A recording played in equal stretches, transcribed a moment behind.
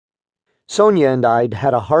Sonia and I'd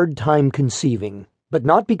had a hard time conceiving, but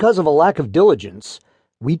not because of a lack of diligence.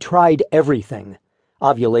 We tried everything.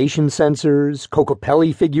 Ovulation sensors,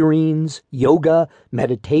 Cocopelli figurines, yoga,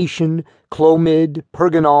 meditation, Clomid,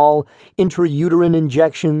 Pergonal, intrauterine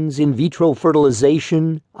injections, in vitro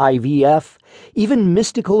fertilization, IVF, even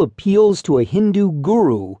mystical appeals to a Hindu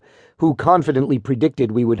guru who confidently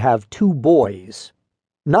predicted we would have 2 boys.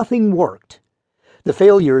 Nothing worked. The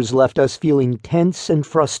failures left us feeling tense and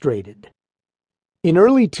frustrated. In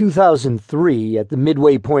early 2003, at the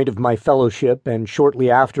midway point of my fellowship and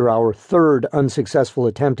shortly after our 3rd unsuccessful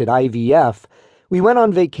attempt at IVF, we went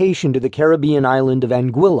on vacation to the Caribbean island of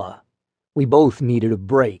Anguilla. We both needed a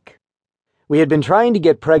break. We had been trying to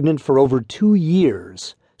get pregnant for over 2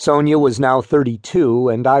 years. Sonia was now 32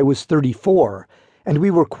 and I was 34, and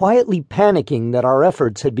we were quietly panicking that our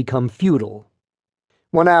efforts had become futile.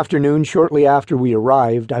 One afternoon, shortly after we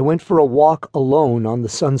arrived, I went for a walk alone on the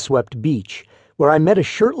sun-swept beach, where I met a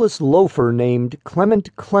shirtless loafer named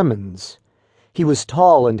Clement Clemens. He was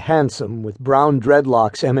tall and handsome, with brown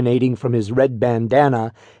dreadlocks emanating from his red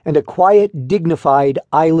bandana and a quiet, dignified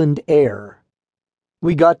island air.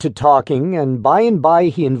 We got to talking, and by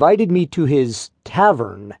he invited me to his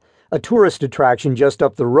tavern, a tourist attraction just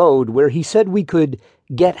up the road where he said we could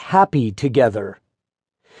get happy together.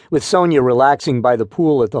 With Sonia relaxing by the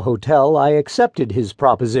pool at the hotel, I accepted his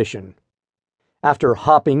proposition. After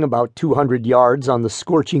hopping about 200 yards on the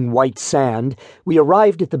scorching white sand, we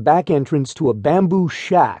arrived at the back entrance to a bamboo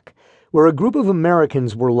shack where a group of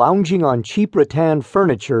Americans were lounging on cheap rattan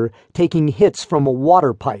furniture, taking hits from a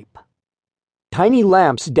water pipe. Tiny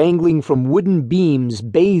lamps dangling from wooden beams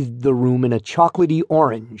bathed the room in a chocolatey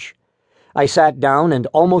orange. I sat down, and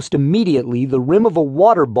almost immediately the rim of a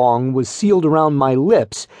water bong was sealed around my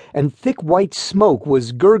lips, and thick white smoke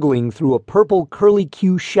was gurgling through a purple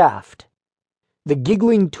curlicue shaft. The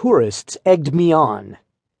giggling tourists egged me on.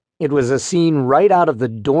 It was a scene right out of the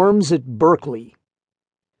dorms at Berkeley.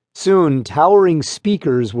 Soon, towering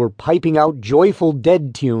speakers were piping out joyful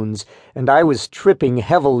Dead tunes, and I was tripping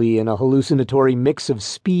heavily in a hallucinatory mix of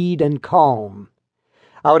speed and calm.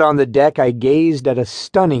 Out on the deck, I gazed at a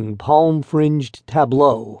stunning palm-fringed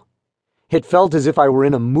tableau. It felt as if I were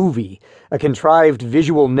in a movie, a contrived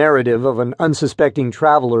visual narrative of an unsuspecting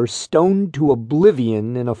traveler stoned to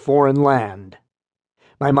oblivion in a foreign land.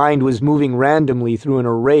 My mind was moving randomly through an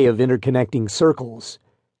array of interconnecting circles.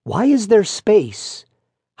 Why is there space?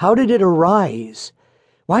 How did it arise?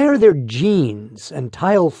 Why are there jeans and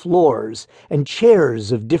tile floors and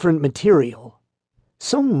chairs of different material?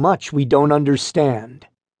 So much we don't understand.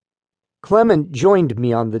 Clement joined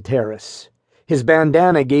me on the terrace. His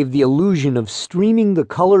bandana gave the illusion of streaming the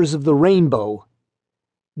colors of the rainbow.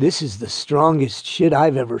 "This is the strongest shit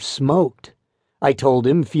I've ever smoked," I told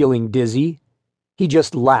him, feeling dizzy. He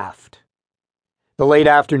just laughed. The late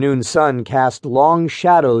afternoon sun cast long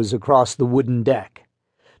shadows across the wooden deck.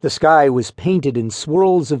 The sky was painted in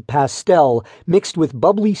swirls of pastel mixed with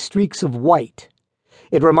bubbly streaks of white.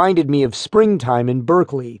 It reminded me of springtime in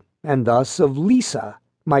Berkeley, and thus of Lisa,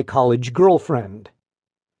 my college girlfriend.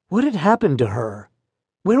 What had happened to her?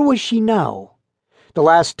 Where was she now? The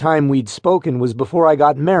last time we'd spoken was before I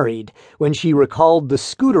got married, when she recalled the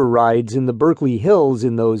scooter rides in the Berkeley Hills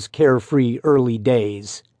in those carefree early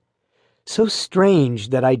days. So strange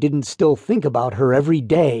that I didn't still think about her every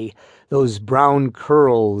day, those brown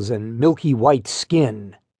curls and milky white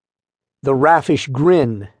skin. The raffish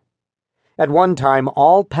grin. At one time,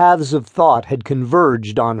 all paths of thought had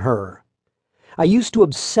converged on her. I used to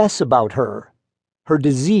obsess about her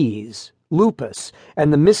disease, lupus,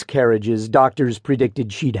 and the miscarriages doctors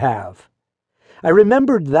predicted she'd have. I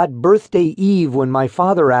remembered that birthday eve when my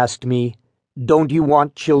father asked me, "Don't you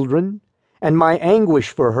want children?" and my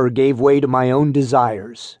anguish for her gave way to my own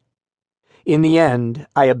desires. In the end,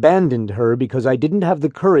 I abandoned her because I didn't have the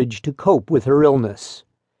courage to cope with her illness.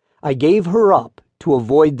 I gave her up to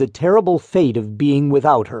avoid the terrible fate of being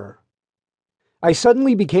without her. I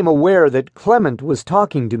suddenly became aware that Clement was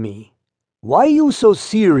talking to me. "Why you so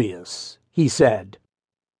serious?" he said.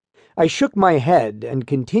 I shook my head and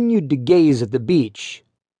continued to gaze at the beach.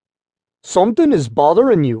 "Something is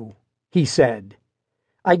bothering you," he said.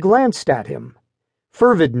 I glanced at him.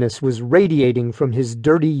 Fervidness was radiating from his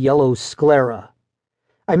dirty yellow sclera.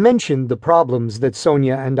 I mentioned the problems that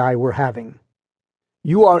Sonia and I were having.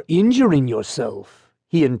 "You are injuring yourself,"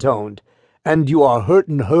 he intoned, "and you are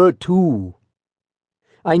hurting her too."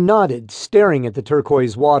 I nodded, staring at the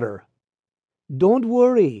turquoise water. "Don't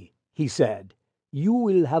worry," he said. "You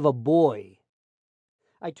will have a boy."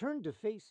 I turned to face